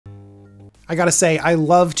I gotta say, I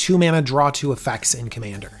love 2-mana draw 2 effects in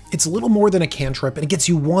Commander. It's a little more than a cantrip, and it gets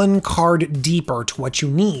you 1 card deeper to what you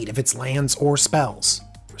need if it's lands or spells.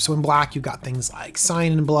 So in black, you've got things like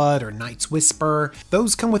Sign in Blood or Night's Whisper.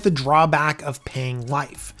 Those come with the drawback of paying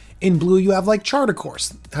life. In blue, you have like Charter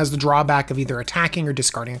Course, has the drawback of either attacking or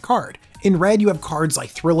discarding a card. In red, you have cards like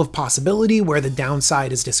Thrill of Possibility, where the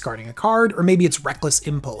downside is discarding a card, or maybe it's Reckless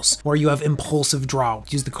Impulse, where you have impulsive draw,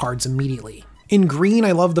 use the cards immediately. In green,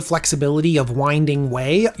 I love the flexibility of Winding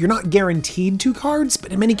Way. You're not guaranteed 2 cards,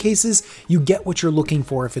 but in many cases, you get what you're looking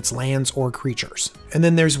for if it's lands or creatures. And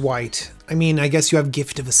then there's white. I mean, I guess you have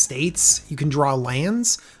Gift of Estates, you can draw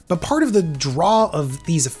lands, but part of the draw of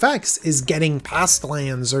these effects is getting past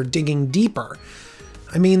lands or digging deeper.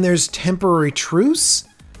 I mean, there's Temporary Truce,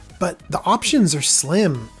 but the options are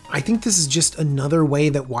slim. I think this is just another way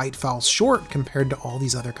that white falls short compared to all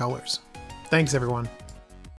these other colors. Thanks, everyone.